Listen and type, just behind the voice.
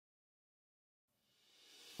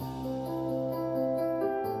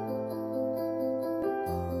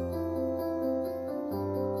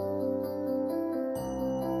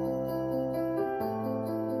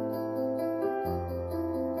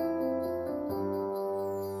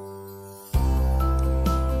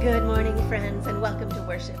Good morning, friends, and welcome to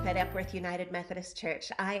worship at Epworth United Methodist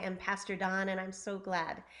Church. I am Pastor Dawn, and I'm so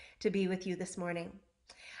glad to be with you this morning.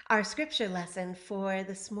 Our scripture lesson for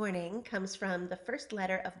this morning comes from the first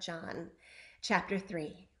letter of John, chapter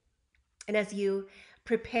 3. And as you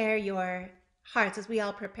prepare your hearts, as we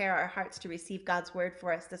all prepare our hearts to receive God's word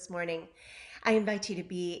for us this morning, I invite you to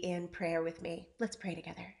be in prayer with me. Let's pray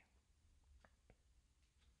together.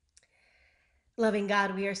 Loving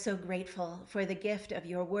God, we are so grateful for the gift of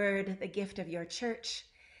your word, the gift of your church,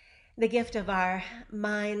 the gift of our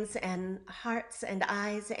minds and hearts and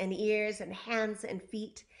eyes and ears and hands and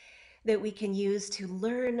feet that we can use to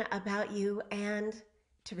learn about you and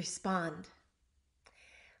to respond.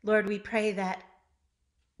 Lord, we pray that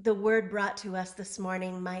the word brought to us this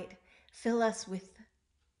morning might fill us with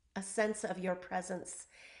a sense of your presence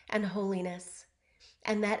and holiness,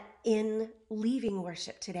 and that in leaving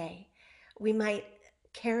worship today, we might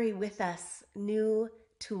carry with us new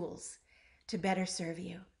tools to better serve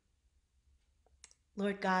you.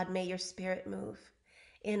 Lord God, may your Spirit move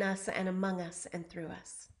in us and among us and through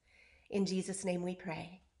us. In Jesus' name we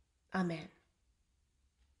pray. Amen.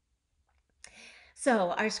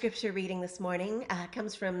 So our scripture reading this morning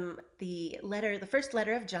comes from the first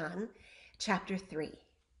letter of John, chapter 3,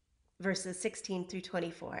 verses 16 through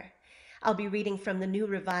 24. I'll be reading from the New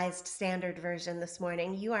Revised Standard Version this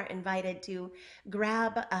morning. You are invited to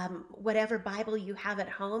grab whatever Bible you have at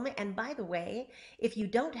home. And by the way, if you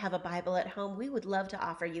don't have a Bible at home, we would love to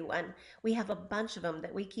offer you one. We have a bunch of them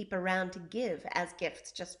that we keep around to give as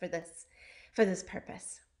gifts just for this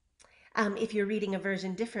purpose. If you're reading a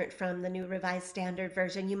version different from the New Revised Standard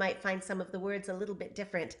Version, you might find some of the words a little bit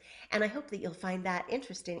different. And I hope that you'll find that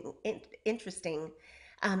interesting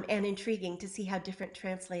and intriguing to see how different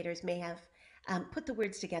translators may have put the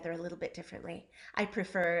words together a little bit differently. I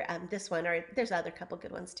prefer this one, or there's other couple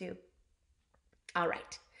good ones too. All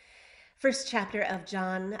right. First chapter of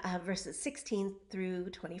John, verses 16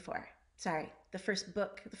 through 24. Sorry, the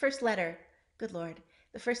first letter, good Lord,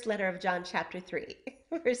 the first letter of John, chapter 3,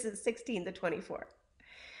 verses 16 to 24.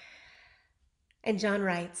 And John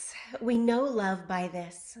writes, "We know love by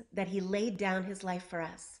this, that he laid down his life for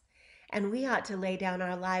us, and we ought to lay down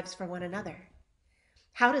our lives for one another.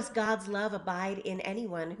 How does God's love abide in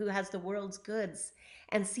anyone who has the world's goods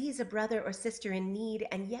and sees a brother or sister in need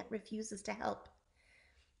and yet refuses to help?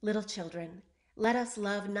 Little children, let us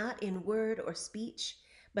love not in word or speech,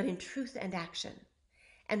 but in truth and action.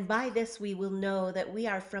 And by this we will know that we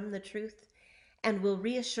are from the truth and will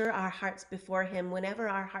reassure our hearts before him whenever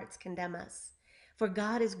our hearts condemn us. For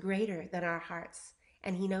God is greater than our hearts,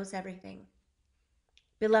 and he knows everything.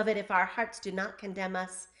 Beloved, if our hearts do not condemn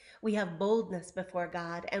us, we have boldness before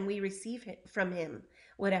God, and we receive from him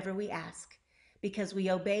whatever we ask, because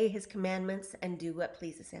we obey his commandments and do what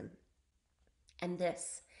pleases him. And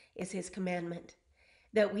this is his commandment,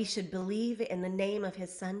 that we should believe in the name of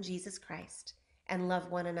his Son, Jesus Christ, and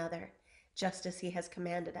love one another, just as he has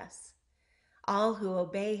commanded us. All who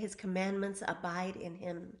obey his commandments abide in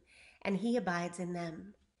him, and he abides in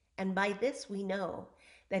them. And by this we know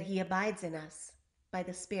that he abides in us, by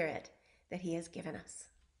the Spirit that he has given us."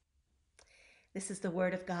 This is the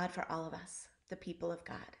word of God for all of us, the people of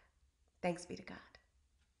God. Thanks be to God.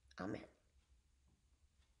 Amen.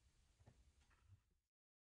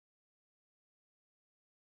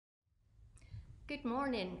 Good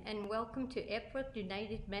morning and welcome to Epworth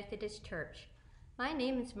United Methodist Church. My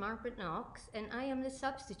name is Margaret Knox and I am the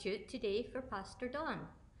substitute today for Pastor Dawn.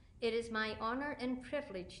 It is my honor and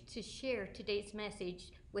privilege to share today's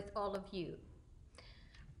message with all of you.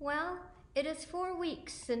 Well, it is 4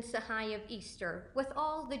 weeks since the high of Easter, with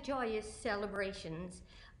all the joyous celebrations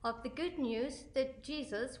of the good news that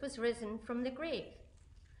Jesus was risen from the grave.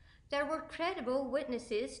 There were credible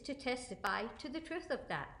witnesses to testify to the truth of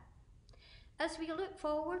that. As we look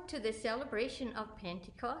forward to the celebration of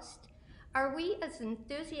Pentecost, are we as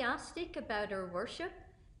enthusiastic about our worship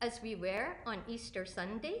as we were on Easter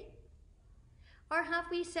Sunday? Or have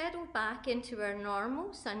we settled back into our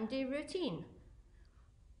normal Sunday routine?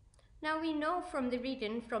 Now we know from the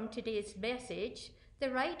reading from today's message, the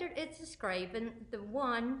writer is describing the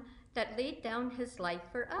one that laid down his life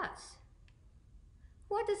for us.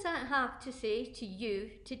 What does that have to say to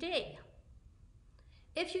you today?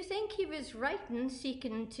 If you think he was writing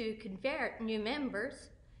seeking to convert new members,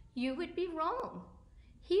 you would be wrong.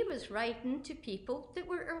 He was writing to people that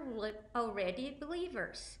were already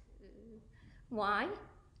believers. Why?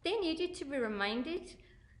 They needed to be reminded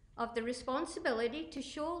of the responsibility to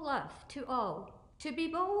show love to all, to be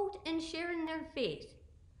bold in sharing their faith,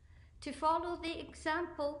 to follow the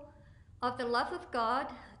example of the love of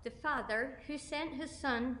God, the Father, who sent his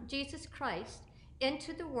Son, Jesus Christ,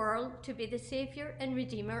 into the world to be the Savior and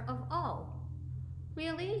Redeemer of all.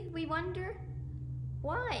 Really, we wonder?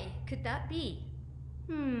 Why could that be?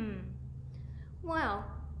 Well,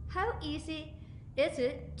 how easy is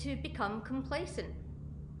it to become complacent?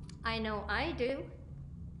 I know I do.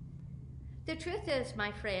 The truth is,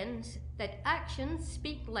 my friends, that actions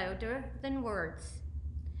speak louder than words.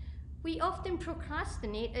 We often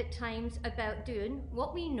procrastinate at times about doing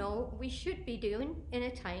what we know we should be doing in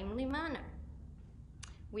a timely manner.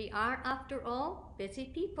 We are, after all, busy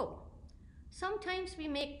people. Sometimes we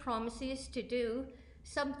make promises to do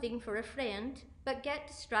something for a friend, but get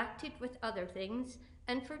distracted with other things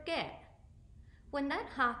and forget. When that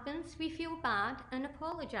happens, we feel bad and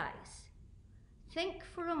apologize. Think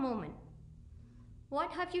for a moment.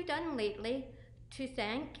 What have you done lately to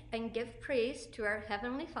thank and give praise to our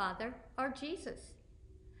Heavenly Father or Jesus?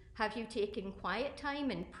 Have you taken quiet time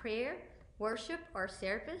in prayer, worship, or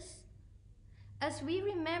service? As we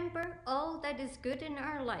remember all that is good in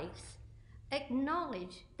our lives,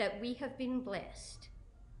 acknowledge that we have been blessed.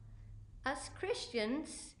 As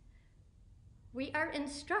Christians, we are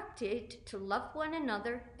instructed to love one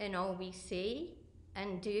another in all we say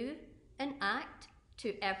and do and act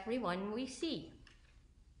to everyone we see.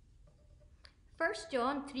 1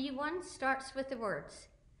 John 3:1 starts with the words,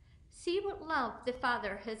 "See what love the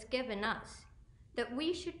Father has given us, that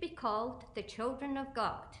we should be called the children of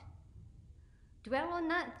God." Dwell on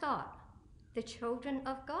that thought, the children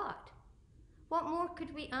of God. What more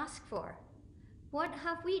could we ask for? What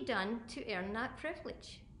have we done to earn that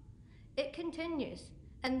privilege? It continues,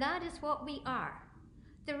 and that is what we are.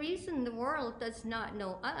 The reason the world does not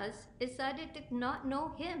know us is that it did not know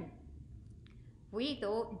Him. We,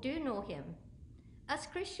 though, do know Him. As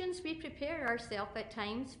Christians, we prepare ourselves at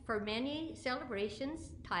times for many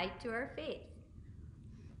celebrations tied to our faith.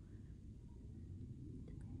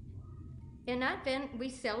 In Advent, we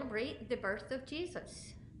celebrate the birth of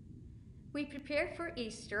Jesus. We prepare for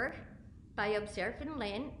Easter by observing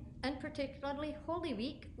Lent and particularly Holy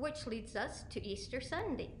Week, which leads us to Easter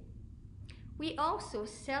Sunday. We also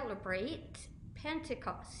celebrate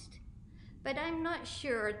Pentecost, but I'm not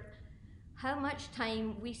sure how much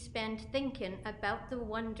time we spend thinking about the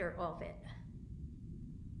wonder of it.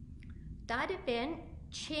 That event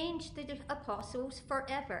changed the apostles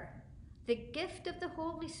forever. The gift of the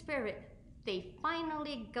Holy Spirit, they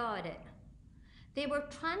finally got it. They were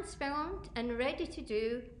transformed and ready to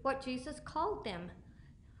do what Jesus called them,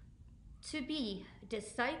 to be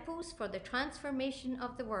disciples for the transformation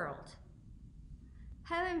of the world.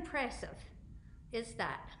 How impressive is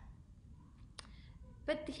that?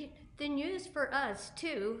 But the news for us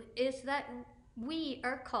too is that we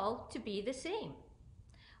are called to be the same.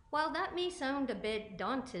 While that may sound a bit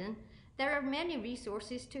daunting, there are many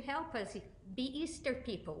resources to help us be Easter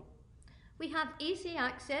people. We have easy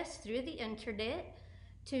access through the internet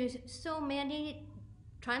to so many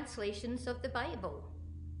translations of the Bible.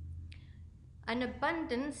 An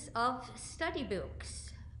abundance of study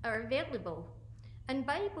books are available, and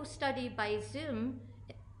Bible study by Zoom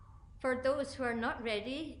for those who are not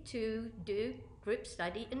ready to do group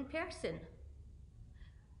study in person.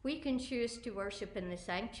 We can choose to worship in the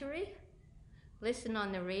sanctuary, listen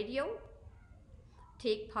on the radio,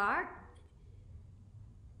 take part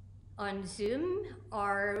on Zoom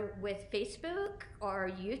or with Facebook or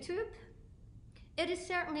YouTube. It is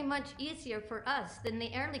certainly much easier for us than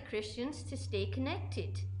the early Christians to stay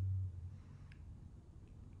connected.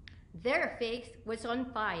 Their faith was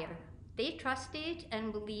on fire. They trusted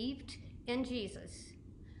and believed in Jesus.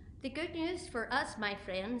 The good news for us, my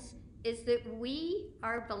friends, is that we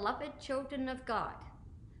are beloved children of God.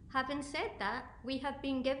 Having said that, we have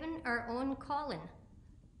been given our own calling.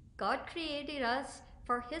 God created us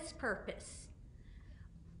for His purpose.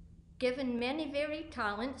 Given many varied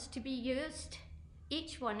talents to be used,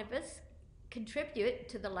 each one of us contribute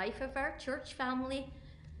to the life of our church family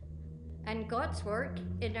and God's work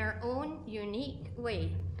in our own unique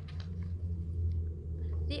way.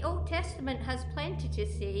 The Old Testament has plenty to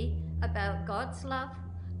say about God's love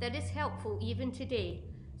that is helpful even today.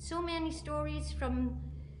 So many stories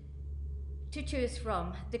to choose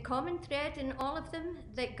from. The common thread in all of them,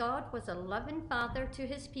 that God was a loving Father to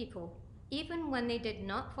His people. Even when they did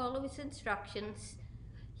not follow His instructions,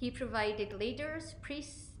 He provided leaders,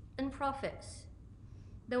 priests, and prophets.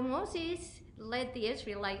 Though Moses led the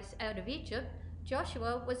Israelites out of Egypt,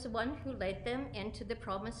 Joshua was the one who led them into the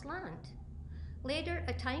promised land. Later,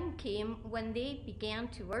 a time came when they began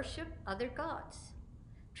to worship other gods.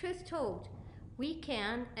 Truth told, we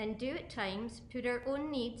can and do at times put our own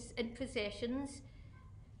needs and possessions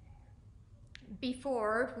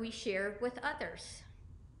before we share with others.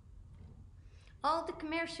 All the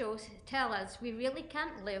commercials tell us we really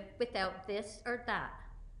can't live without this or that,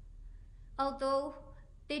 although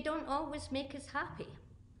they don't always make us happy.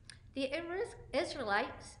 The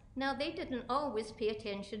Israelites, now they didn't always pay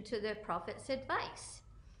attention to their prophet's advice,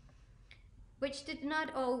 which did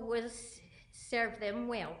not always serve them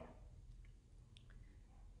well.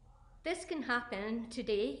 This can happen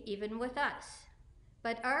today even with us,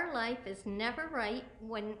 but our life is never right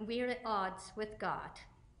when we're at odds with God.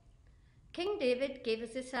 King David gave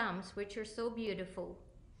us the Psalms, which are so beautiful.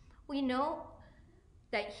 We know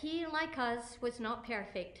that he, like us, was not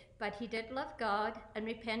perfect, but he did love God and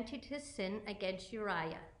repented his sin against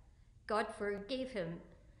Uriah. God forgave him,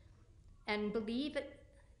 and believe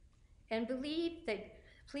that,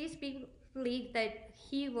 please believe that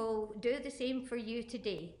he will do the same for you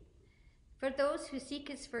today, for those who seek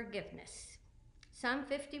his forgiveness. Psalm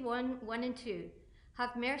 51, 1 and 2.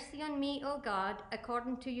 Have mercy on me, O God,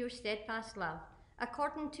 according to your steadfast love,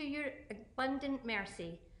 according to your abundant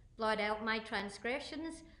mercy. Blot out my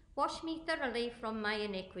transgressions, wash me thoroughly from my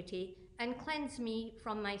iniquity, and cleanse me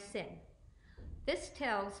from my sin. This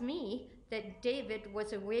tells me that David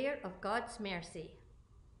was aware of God's mercy.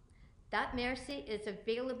 That mercy is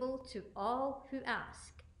available to all who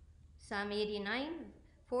ask. Psalm 89,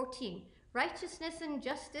 14. Righteousness and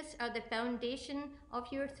justice are the foundation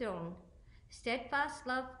of your throne. Steadfast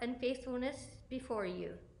love and faithfulness before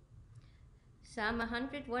you. Psalm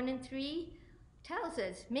 101 and 3 tells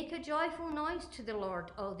us, make a joyful noise to the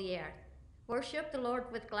Lord, all the earth. Worship the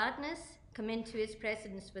Lord with gladness. Come into his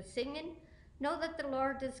presence with singing. Know that the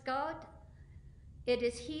Lord is God. It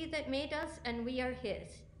is he that made us, and we are his.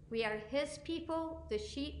 We are his people, the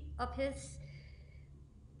sheep of his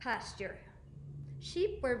pasture.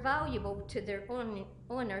 Sheep were valuable to their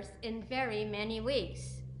owners in very many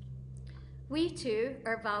ways. We too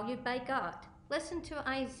are valued by God. Listen to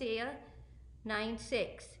Isaiah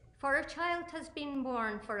 9:6. For a child has been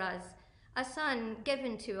born for us, a son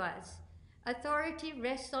given to us. Authority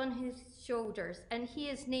rests on his shoulders, and he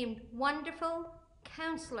is named Wonderful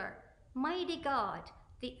Counselor, Mighty God,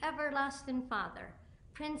 the Everlasting Father,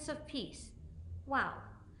 Prince of Peace. Wow.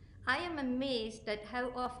 I am amazed at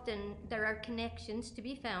how often there are connections to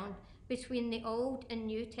be found between the Old and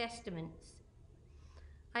New Testaments.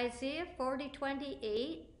 Isaiah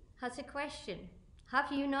 40:28 has a question.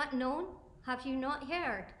 Have you not known? Have you not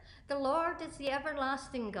heard? The Lord is the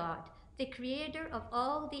everlasting God, the creator of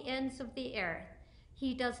all the ends of the earth.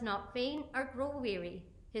 He does not faint or grow weary.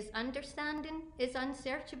 His understanding is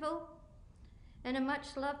unsearchable. And the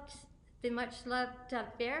much loved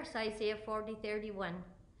verse, Isaiah 40:31.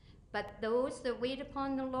 But those that wait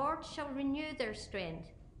upon the Lord shall renew their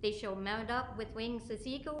strength. They shall mount up with wings as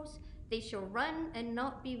eagles. They shall run and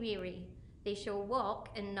not be weary. They shall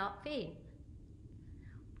walk and not faint.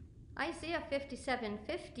 Isaiah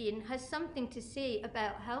 57:15 has something to say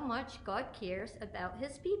about how much God cares about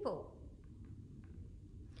his people.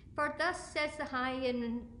 For thus says the high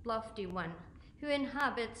and lofty one, who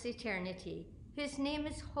inhabits eternity, whose name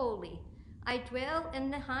is holy. I dwell in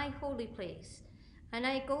the high holy place, and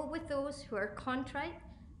I go with those who are contrite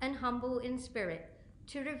and humble in spirit,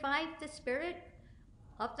 to revive the spirit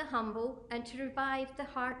of the humble and to revive the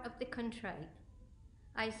heart of the contrite.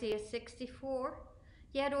 Isaiah 64.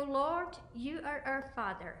 Yet, O Lord, you are our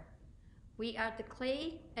Father. We are the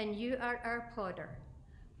clay, and you are our potter.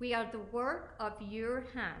 We are the work of your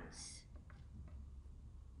hands.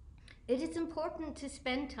 It is important to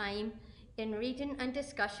spend time in reading and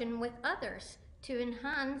discussion with others to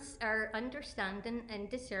enhance our understanding and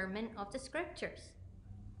discernment of the scriptures.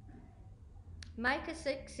 Micah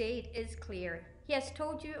 6:8 is clear. He has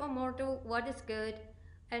told you, O mortal, what is good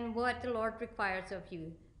and what the Lord requires of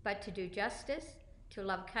you, but to do justice, to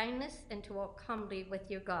love kindness, and to walk humbly with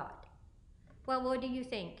your God. Well, what do you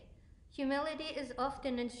think? Humility is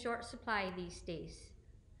often in short supply these days.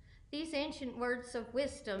 These ancient words of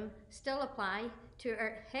wisdom still apply to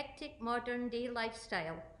our hectic modern-day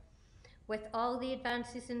lifestyle with all the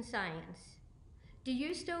advances in science. Do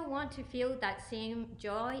you still want to feel that same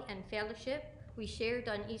joy and fellowship we shared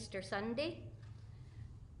on Easter Sunday?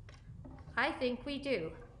 I think we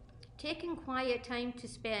do. Taking quiet time to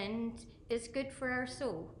spend is good for our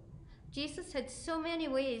soul. Jesus had so many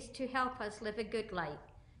ways to help us live a good life.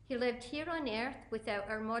 He lived here on earth without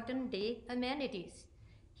our modern-day amenities.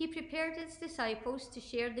 He prepared his disciples to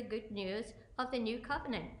share the good news of the new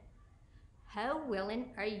covenant. How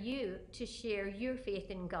willing are you to share your faith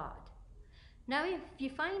in God? Now, if you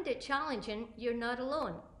find it challenging, you're not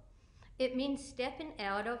alone. It means stepping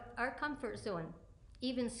out of our comfort zone.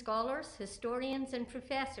 Even scholars, historians, and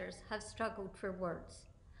professors have struggled for words.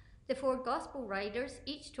 The four gospel writers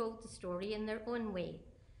each told the story in their own way.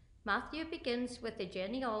 Matthew begins with the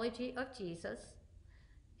genealogy of Jesus,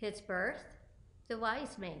 his birth, the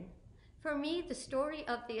wise men. For me, the story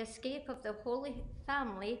of the escape of the Holy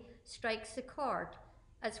Family strikes a chord.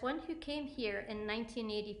 As one who came here in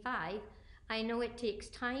 1985, I know it takes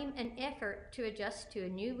time and effort to adjust to a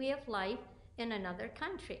new way of life in another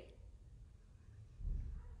country.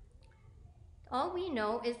 All we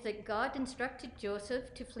know is that God instructed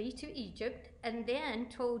Joseph to flee to Egypt and then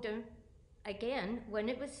told him again when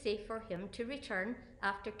it was safe for him to return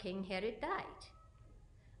after King Herod died.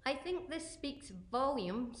 I think this speaks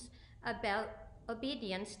volumes about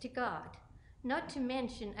obedience to God, not to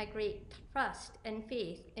mention a great trust and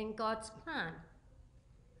faith in God's plan.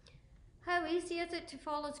 How easy is it to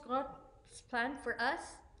follow God's plan for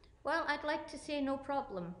us? Well, I'd like to say no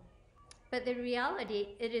problem. But the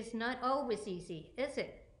reality, it is not always easy, is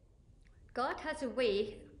it? God has a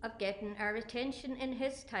way of getting our attention in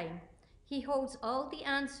His time. He holds all the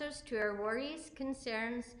answers to our worries,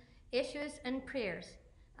 concerns, issues, and prayers.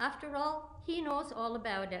 After all, He knows all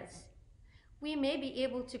about us. We may be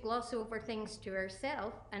able to gloss over things to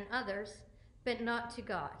ourselves and others, but not to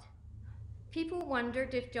God. People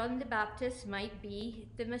wondered if John the Baptist might be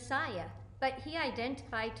the Messiah, but he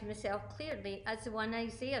identified himself clearly as the one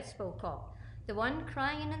Isaiah spoke of, the one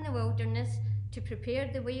crying in the wilderness to prepare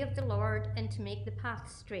the way of the Lord and to make the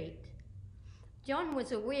path straight. John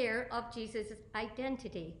was aware of Jesus'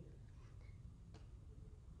 identity.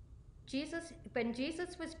 When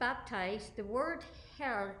Jesus was baptized, the word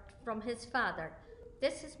heard from his Father,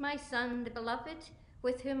 "This is my Son, the beloved,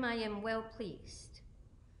 with whom I am well pleased."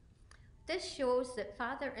 This shows that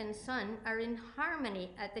Father and Son are in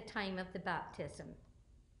harmony at the time of the baptism.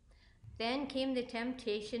 Then came the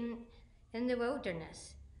temptation in the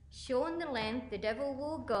wilderness. Showing the length the devil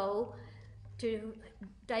will go to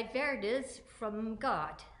divert us from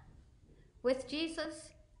God. With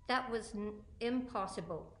Jesus, that was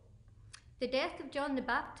impossible. The death of John the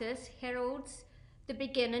Baptist heralds the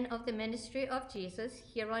beginning of the ministry of Jesus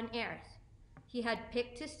here on earth. He had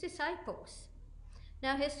picked his disciples.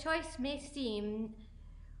 Now his choice may seem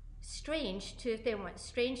strange to them,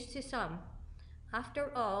 strange to some.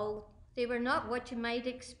 After all, they were not what you might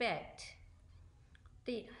expect.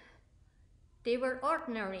 They were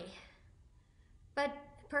ordinary. But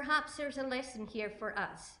perhaps there's a lesson here for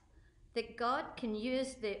us, that God can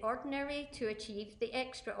use the ordinary to achieve the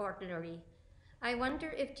extraordinary. I wonder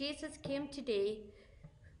if Jesus came today,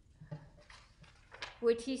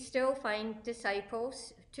 would he still find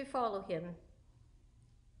disciples to follow him?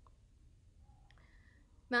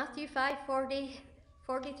 Matthew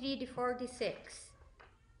 5:43 to 46.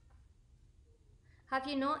 Have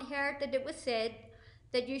you not heard that it was said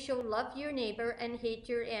that you shall love your neighbor and hate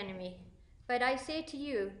your enemy? But I say to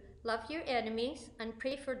you, love your enemies and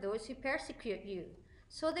pray for those who persecute you,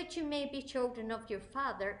 so that you may be children of your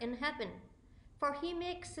Father in heaven. For he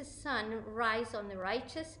makes his sun rise on the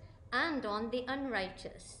righteous and on the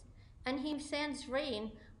unrighteous, and he sends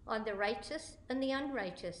rain on the righteous and the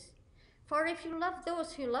unrighteous. For if you love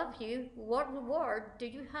those who love you, what reward do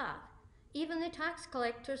you have? Even the tax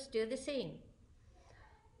collectors do the same.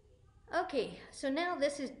 Okay, so now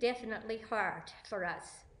this is definitely hard for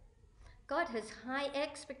us. God has high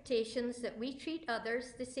expectations that we treat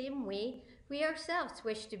others the same way we ourselves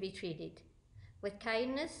wish to be treated, with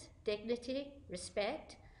kindness, dignity,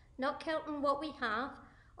 respect, not counting what we have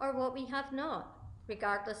or what we have not,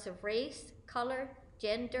 regardless of race, colour,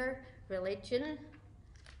 gender, religion,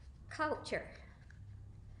 culture.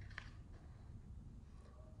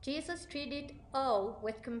 Jesus treated all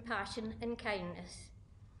with compassion and kindness.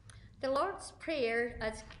 The Lord's Prayer,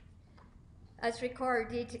 as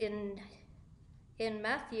recorded in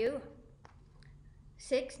Matthew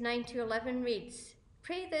 6:9-11 reads,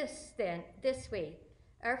 "Pray this way,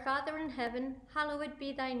 Our Father in heaven, hallowed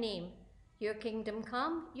be thy name. Your kingdom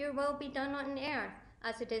come, your will be done on earth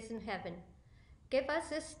as it is in heaven. Give us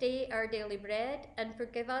this day our daily bread, and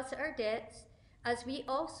forgive us our debts, as we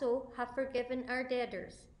also have forgiven our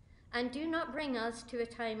debtors. And do not bring us to a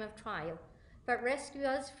time of trial, but rescue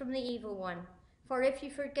us from the evil one. For if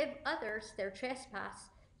you forgive others their trespass,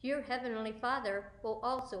 your heavenly Father will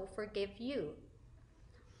also forgive you.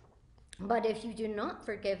 But if you do not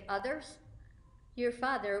forgive others, your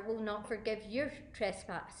Father will not forgive your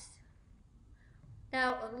trespass."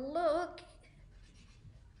 Now Luke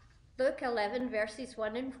 11 verses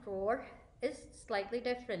 1 and 4 is slightly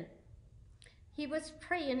different. He was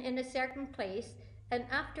praying in a certain place, and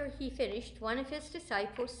after he finished, one of his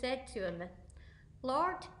disciples said to him,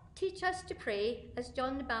 "Lord, teach us to pray as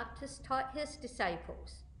John the Baptist taught his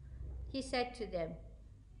disciples." He said to them,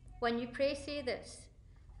 When you pray, say this: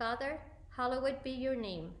 Father, hallowed be your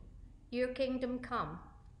name. Your kingdom come.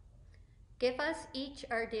 Give us each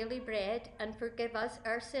our daily bread, and forgive us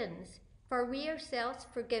our sins, for we ourselves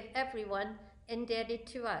forgive everyone indebted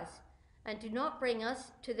to us, and do not bring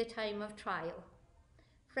us to the time of trial.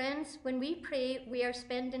 Friends, when we pray, we are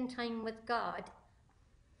spending time with God.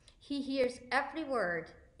 He hears every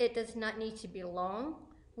word. It does not need to be long.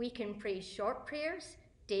 We can pray short prayers,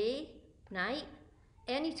 day, night,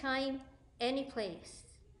 anytime, any place.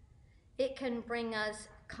 It can bring us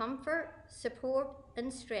comfort, support,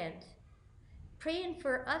 and strength. Praying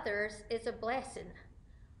for others is a blessing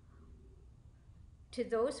to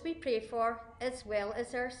those we pray for as well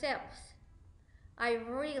as ourselves. I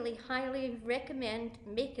really highly recommend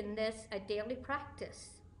making this a daily practice.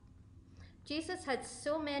 Jesus had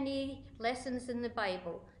so many lessons in the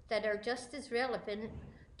Bible that are just as relevant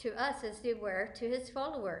to us as they were to his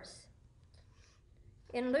followers.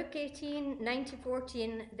 In Luke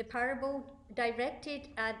 18:9-14, the parable directed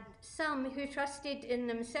at some who trusted in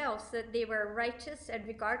themselves that they were righteous and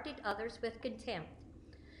regarded others with contempt.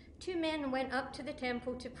 Two men went up to the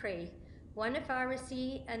temple to pray, one a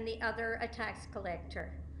Pharisee and the other a tax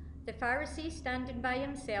collector. The Pharisee, standing by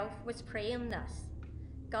himself, was praying thus: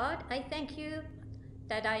 God, I thank you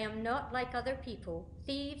that I am not like other people,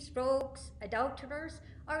 thieves, rogues, adulterers,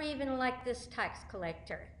 or even like this tax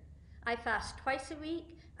collector. I fast twice a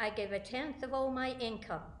week. I give 1/10 of all my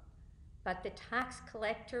income. But the tax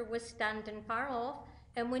collector was standing far off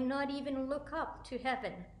and would not even look up to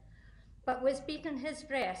heaven, but was beating his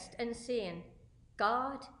breast and saying,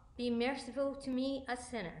 God, be merciful to me, a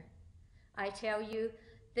sinner. I tell you,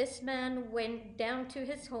 this man went down to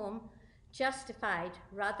his home justified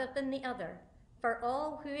rather than the other. For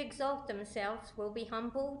all who exalt themselves will be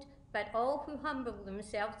humbled, but all who humble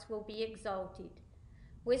themselves will be exalted.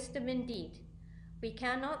 Wisdom indeed. We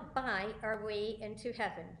cannot buy our way into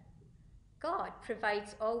heaven. God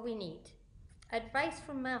provides all we need. Advice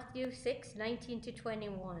from Matthew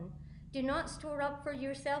 6:19-21. Do not store up for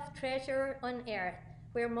yourself treasure on earth,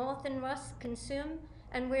 where moth and rust consume,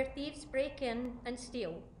 and where thieves break in and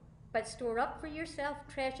steal. But store up for yourself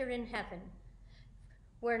treasure in heaven,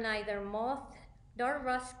 where neither moth nor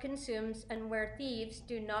rust consumes, and where thieves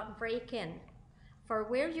do not break in. For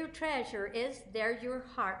where your treasure is, there your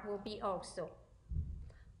heart will be also.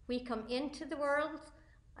 We come into the world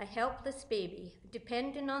a helpless baby,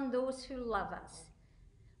 depending on those who love us.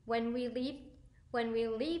 When we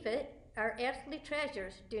leave it, our earthly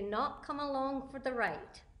treasures do not come along for the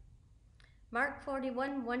ride. Mark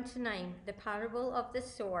 41:1-9, the parable of the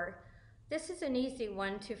sower. This is an easy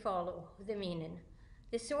one to follow, the meaning.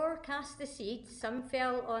 The sower cast the seed. Some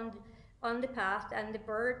fell on the path, and the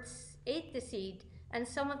birds ate the seed. And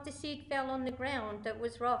some of the seed fell on the ground that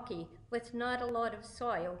was rocky, with not a lot of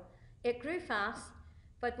soil. It grew fast,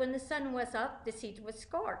 but when the sun was up, the seed was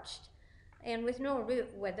scorched, and with no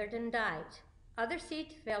root, withered and died. Other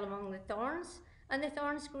seed fell among the thorns, and the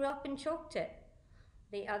thorns grew up and choked it.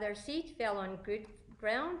 The other seed fell on good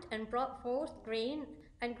ground and brought forth grain,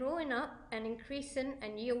 and growing up and increasing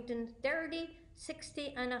and yielding 30,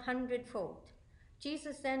 60, and 100-fold.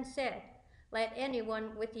 Jesus then said, Let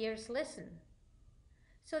anyone with ears listen.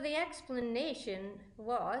 So the explanation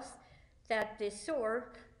was that the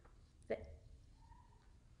sower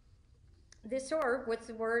was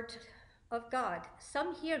the word of God.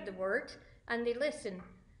 Some hear the word and they listen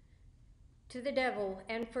to the devil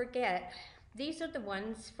and forget. These are the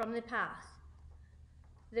ones from the path.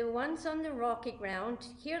 The ones on the rocky ground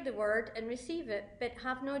hear the word and receive it, but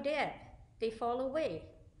have no depth. They fall away.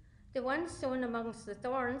 The ones sown amongst the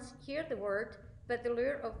thorns hear the word, but the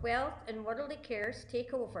lure of wealth and worldly cares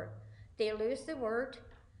take over. They lose the word,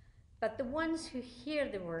 but the ones who hear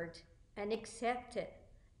the word and accept it,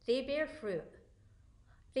 they bear fruit.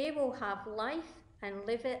 They will have life and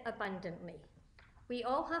live it abundantly. We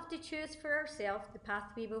all have to choose for ourselves the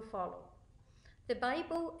path we will follow. The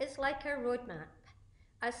Bible is like our roadmap.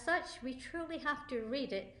 As such, we truly have to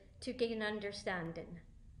read it to gain understanding.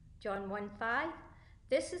 John 1:5,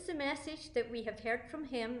 This is the message that we have heard from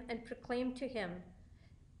him and proclaimed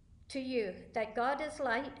to you, that God is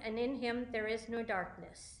light and in him there is no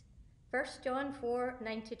darkness. 1 John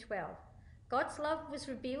 4:9-12, God's love was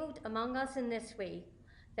revealed among us in this way,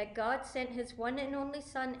 that God sent his one and only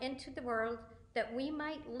Son into the world that we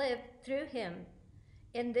might live through him.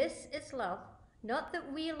 In this is love, not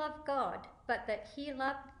that we love God, but that he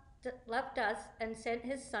loved us and sent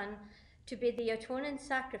his Son to be the atoning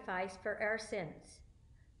sacrifice for our sins.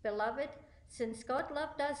 Beloved, since God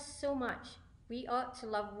loved us so much, we ought to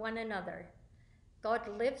love one another. God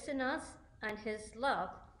lives in us, and his love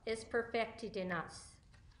is perfected in us.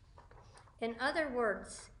 In other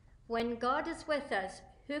words, when God is with us,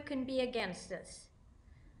 who can be against us?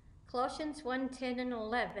 Colossians 1:10 and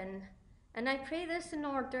 11. And I pray this in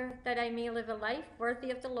order that I may live a life worthy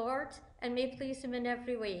of the Lord and may please him in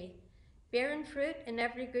every way, bearing fruit in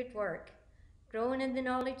every good work, growing in the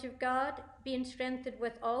knowledge of God, being strengthened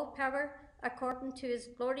with all power according to his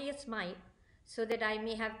glorious might, so that I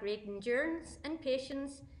may have great endurance and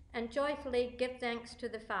patience and joyfully give thanks to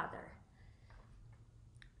the Father.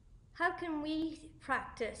 How can we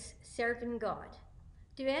practice serving God?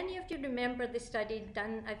 Do any of you remember the study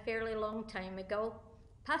done a fairly long time ago?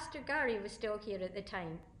 Pastor Gary was still here at the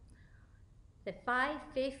time. The 5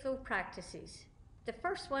 faithful practices. The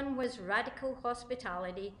first one was radical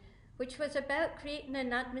hospitality, which was about creating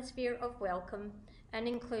an atmosphere of welcome and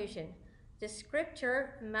inclusion. The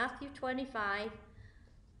scripture, Matthew 25,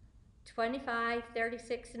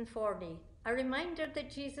 36 and 40. A reminder that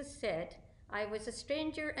Jesus said, I was a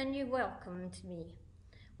stranger and you welcomed me.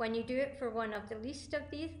 When you do it for one of the least of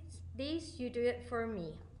these, you do it for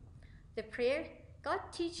me. The prayer, God,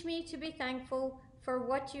 teach me to be thankful for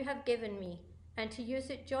what you have given me and to use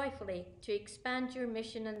it joyfully to expand your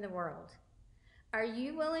mission in the world. Are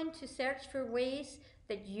you willing to search for ways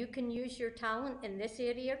that you can use your talent in this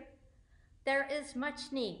area? There is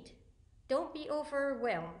much need. Don't be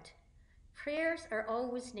overwhelmed. Prayers are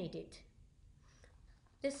always needed.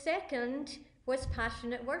 The second was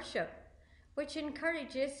passionate worship, which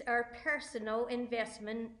encourages our personal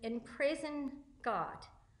investment in praising God.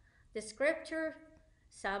 The scripture,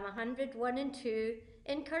 Psalm 101 and 2,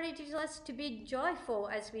 encourages us to be joyful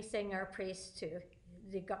as we sing our praise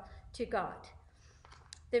to God.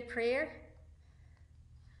 The prayer,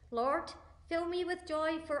 Lord, fill me with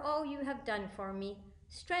joy for all you have done for me.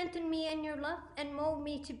 Strengthen me in your love and mold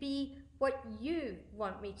me to be what you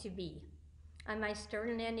want me to be. Am I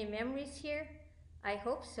stirring any memories here? I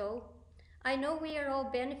hope so. I know we are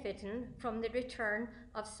all benefiting from the return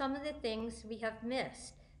of some of the things we have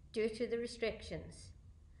missed due to the restrictions.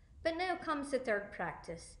 But now comes the third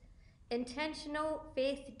practice, intentional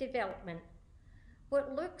faith development,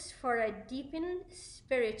 what looks for a deepened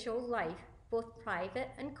spiritual life, both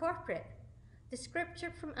private and corporate. The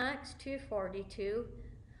scripture from Acts 2:42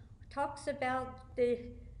 talks about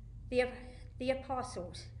the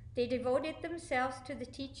apostles. They devoted themselves to the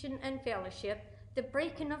teaching and fellowship, the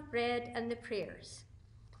breaking of bread and the prayers.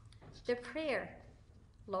 The prayer,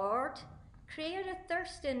 Lord, create a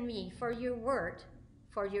thirst in me for your word,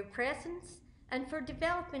 for your presence, and for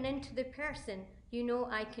developing into the person you know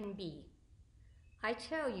I can be. I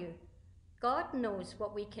tell you, God knows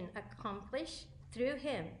what we can accomplish through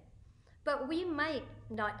him, but we might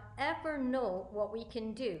not ever know what we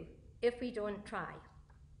can do if we don't try.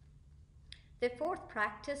 The fourth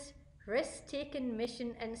practice, risk-taking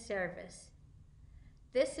mission and service.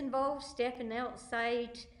 This involves stepping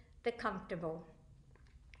outside the comfortable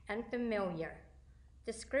and familiar.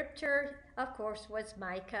 The scripture, of course, was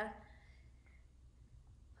Micah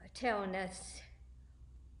telling us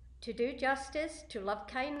to do justice, to love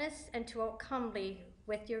kindness, and to walk humbly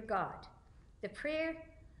with your God. The prayer,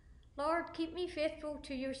 Lord, keep me faithful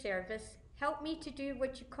to your service. Help me to do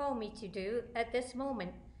what you call me to do at this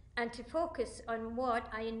moment and to focus on what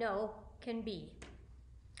I know can be.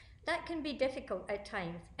 That can be difficult at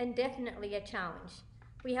times and definitely a challenge.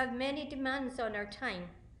 We have many demands on our time,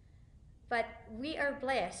 but we are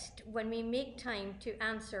blessed when we make time to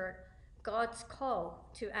answer God's call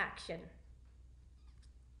to action.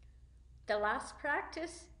 The last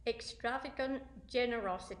practice, extravagant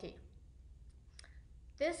generosity.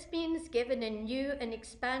 This means giving in new and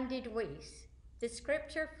expanded ways. The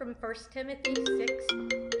scripture from 1 Timothy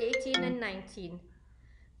 6:18 and 19.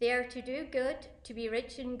 They are to do good, to be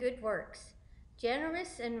rich in good works,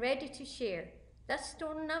 generous and ready to share, thus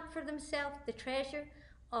storing up for themselves the treasure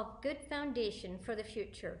of good foundation for the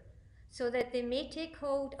future, so that they may take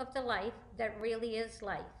hold of the life that really is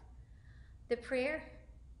life. The prayer,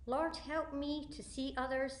 Lord, help me to see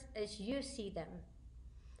others as you see them,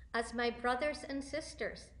 as my brothers and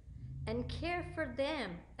sisters, and care for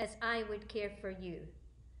them as I would care for you.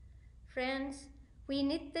 Friends, we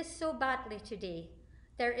need this so badly today.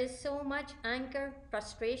 There is so much anger,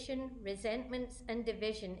 frustration, resentments, and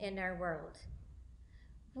division in our world.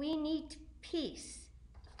 We need peace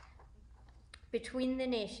between the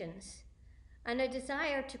nations and a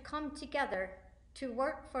desire to come together to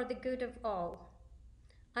work for the good of all.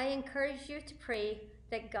 I encourage you to pray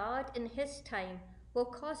that God in his time will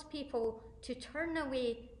cause people to turn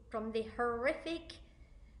away from the horrific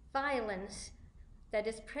violence that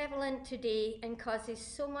is prevalent today and causes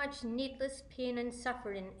so much needless pain and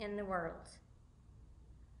suffering in the world.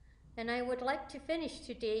 And I would like to finish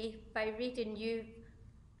today by reading you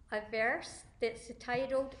a verse that's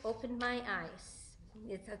titled Open My Eyes.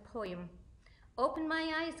 It's a poem. Open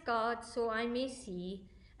my eyes, God, so I may see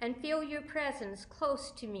and feel your presence close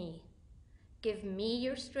to me. Give me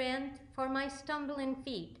your strength for my stumbling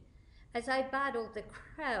feet as I battle the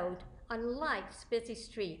crowd on life's busy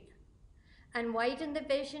street. And widen the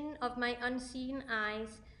vision of my unseeing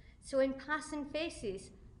eyes so in passing faces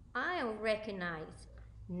I'll recognize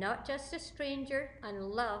not just a stranger,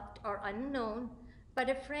 unloved or unknown, but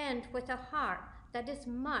a friend with a heart that is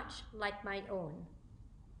much like my own.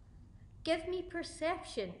 Give me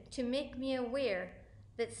perception to make me aware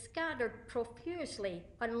that scattered profusely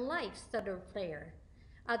on life's thoroughfare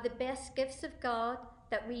are the best gifts of God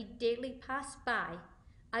that we daily pass by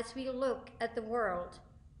as we look at the world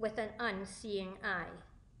with an unseeing eye.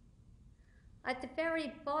 At the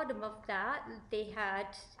very bottom of that, they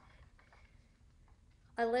had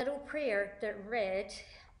a little prayer that read,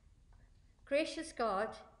 Gracious God,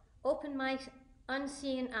 open my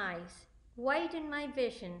unseeing eyes, widen my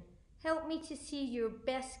vision, help me to see your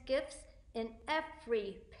best gifts in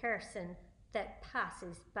every person that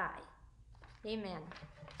passes by. Amen.